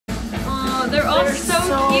they're all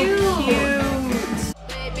so cute.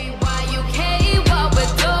 Baby, why you care what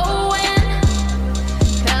we're doing?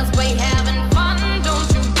 'Cause we having fun, don't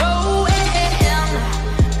you go in.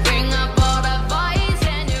 Bring up all the boys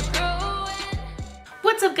and you're growing.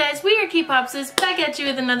 What's up, guys? We are K-Popsis, back at you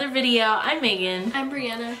with another video. I'm Megan. I'm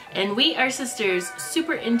Brianna. And we are sisters,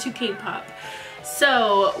 super into K-pop.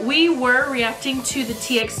 So we were reacting to the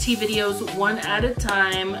TXT videos one at a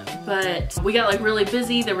time, but we got like really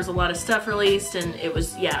busy. There was a lot of stuff released and it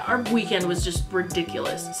was, yeah, our weekend was just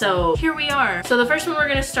ridiculous. So here we are. So the first one we're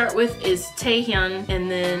gonna start with is Taehyun, and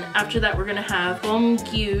then after that we're gonna have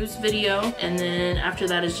Beomgyu's video, and then after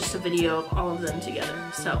that is just a video of all of them together.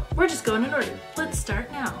 So we're just going in order. Let's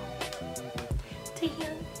start now.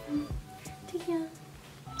 Taehyun. Taehyun.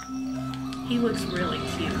 He looks really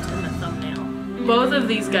cute in the thumbnail. Both of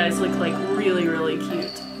these guys look like really, really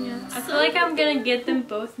cute. Yeah, I feel like I'm gonna get them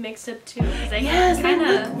both mixed up too. They yes, kinda,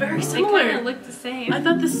 they look very similar. They kind of look the same. I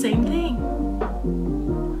thought the same thing.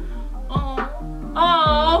 Oh,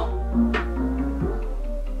 oh.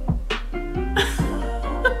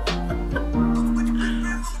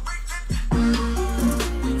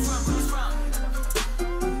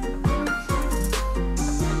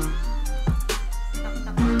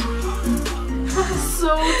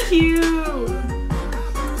 So cute.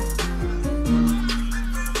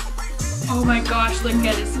 Oh my gosh, look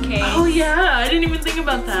at his case. Oh yeah, I didn't even think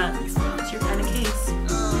about that. It's your kind of case.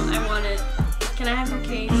 I want it. Can I have your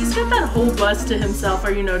case? He's got that whole bust to himself.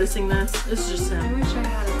 Are you noticing this? It's just I him. wish I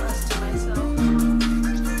had a bust to myself.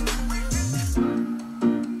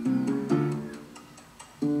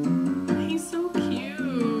 He's so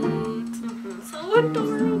cute. So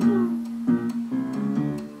adorable.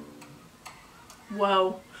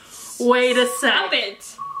 Whoa. Wait a sec. Stop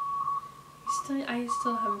it! I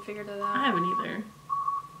still haven't figured it out. I haven't either.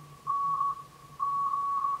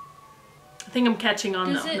 I think I'm catching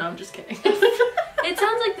on though. No, I'm just kidding. It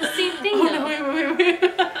sounds like the same thing Oh though. no, wait.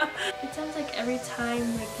 It sounds like every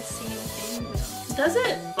time like the same thing though. Does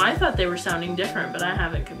it? I thought they were sounding different, but I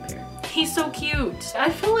haven't compared. He's so cute. I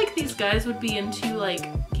feel like these guys would be into like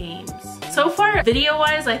games. So far,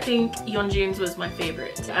 video-wise, I think Yeonjun's was my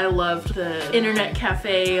favorite. I loved the internet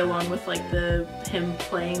cafe along with like him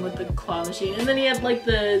playing with the claw machine, and then he had like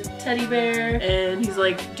the teddy bear, and he's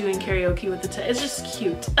like doing karaoke with the it's just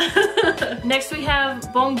cute. Next we have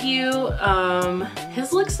Beomgyu.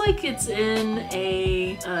 His looks like it's in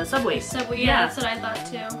a subway. Subway, yeah, that's what I thought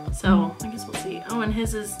too. So I guess we'll see. Oh, and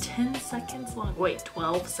his is 10 seconds long. Wait,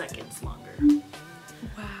 12 seconds longer.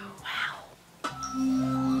 Wow.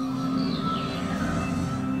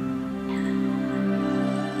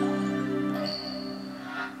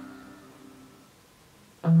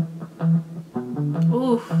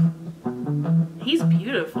 Oof. He's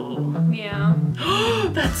beautiful. Yeah.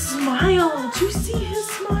 That smile! Do you see his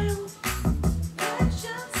smile? I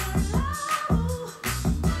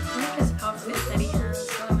like his outfit that he has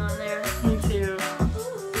going on there. Me too.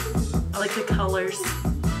 I like the colors.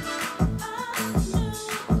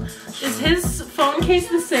 Is his phone case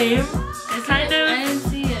the same? Kind of. I didn't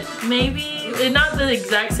see it. Maybe. Not the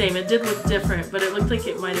exact same. It did look different, but it looked like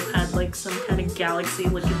it might have had like some kind of galaxy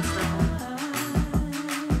looking stuff.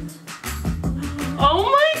 Oh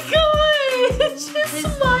my gosh! His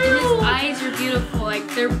smile! His eyes are beautiful. Like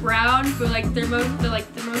they're brown, but like they're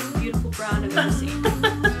like the most beautiful brown I've ever seen. They're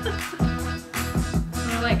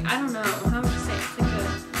like, I don't know how to say it. It's like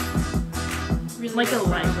a really like a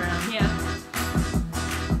light brown. Yeah.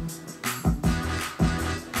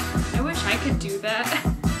 I wish I could do that.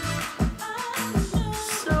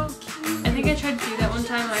 So cute. I think I tried to do that one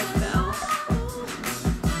time and I fell.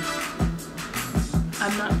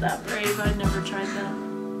 I'm not that brave. I've never tried that.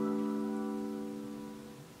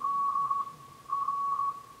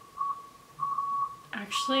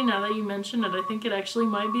 Actually, now that you mention it, I think it actually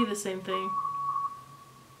might be the same thing.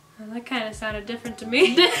 Well, that kind of sounded different to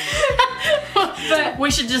me. But we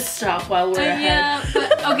should just stop while we're ahead. Yeah,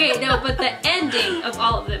 but okay, no, but the ending of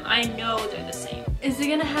all of them, I know they're the same. Is it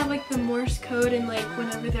gonna have like the Morse code and like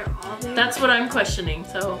whenever they're all there? That's what I'm questioning,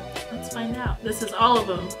 so let's find out. This is all of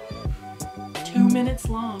them. 2 minutes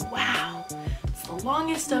long. Wow. It's the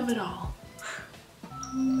longest of it all.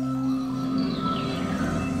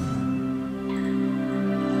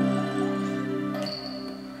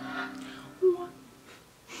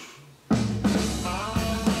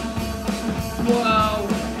 Whoa.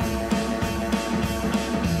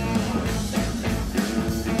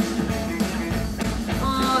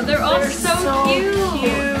 Oh, they're all so cute.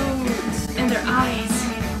 And their eyes.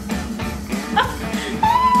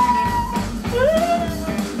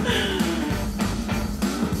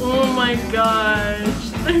 Oh my gosh,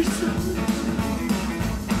 they're so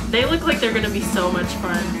They look like they're gonna be so much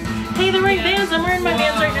fun. Hey, they're wearing Vans. I'm wearing my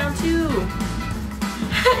Vans right now too.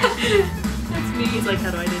 That's me. He's like,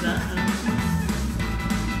 how do I do that?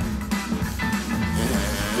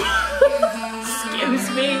 Excuse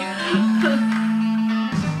me.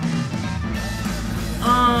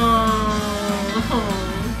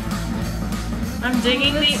 Oh, I'm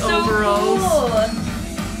digging the overalls. Cool.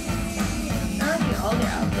 I like all their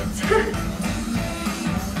outfits.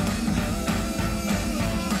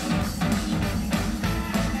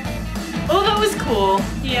 Oh, that was cool.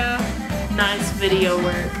 Yeah. Nice video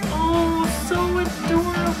work. Oh, so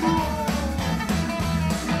adorable.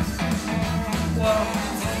 Whoa.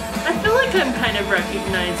 I feel like I'm kind of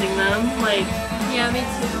recognizing them. Like, Yeah, me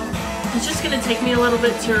too. it's just gonna take me a little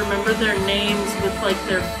bit to remember their names with like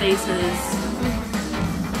their faces.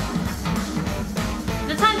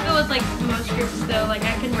 That's how I feel with like most groups though. Like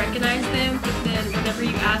I can recognize them, but then whenever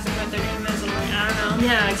you ask them what their name is, I'm like, I don't know.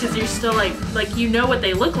 Yeah, because you're still like you know what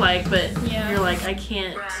they look like, but Yeah. you're like, I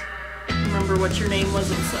can't remember what your name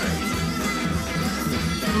was. I'm sorry.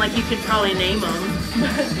 And like you could probably name them,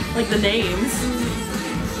 like the names,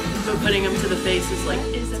 but putting them to the face is like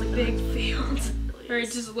It's a like big field. Or it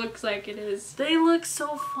is. just looks like it is. They look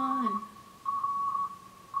so fun.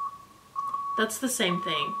 That's the same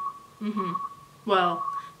thing. Well,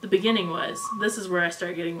 the beginning was. This is where I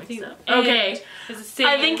start getting mixed up. Okay. It's the same.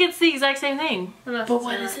 I think it's the exact same thing. Unless But it's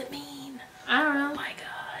what not. does it mean? I don't know. Oh my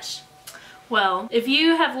gosh. Well, if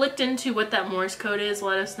you have looked into what that Morse code is,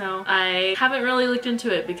 let us know. I haven't really looked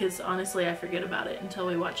into it because honestly I forget about it until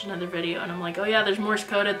we watch another video and I'm like, oh yeah, there's Morse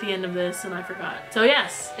code at the end of this, and I forgot. So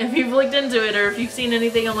yes, if you've looked into it or if you've seen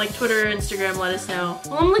anything on like Twitter or Instagram, let us know.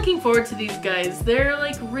 Well, I'm looking forward to these guys. They're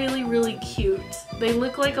like really, really cute. They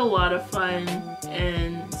look like a lot of fun,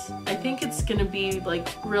 and I think it's gonna be like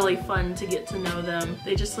really fun to get to know them.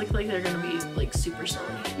 They just look like they're gonna be like super silly.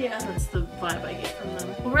 Yeah. That's the vibe I get from them.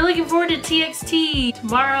 Well, we're looking forward to TXT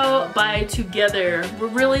tomorrow by Together. We're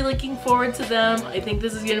really looking forward to them. I think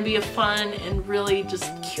this is gonna be a fun and really just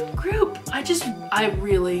cute group.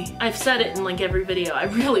 I've said it in like every video, I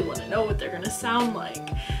really wanna know what they're gonna sound like.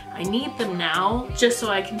 I need them now just so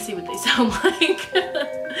I can see what they sound like.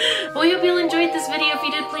 Well, we hope you enjoyed this video. If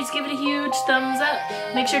you did, please give it a huge thumbs up.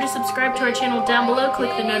 Make sure to subscribe to our channel down below. Click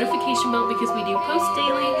the notification bell because we do post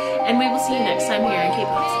daily. And we will see you next time here in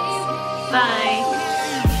K-Pop. Bye.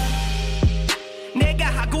 내가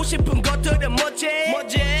하고 싶은 것들은 뭐지?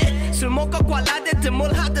 술 먹고 꽈라대든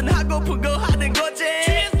뭘 하든 하고픈 거 하는 거지.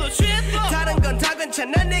 다른 건 다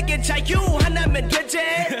괜찮아 내게 자유 하나면 되지.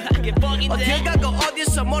 어딜 가고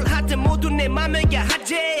어디서 뭘 하든 모두 내 맘이야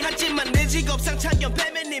하지. 하지만 내 직업 상차견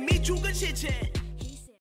빼면 이미 죽은 시체.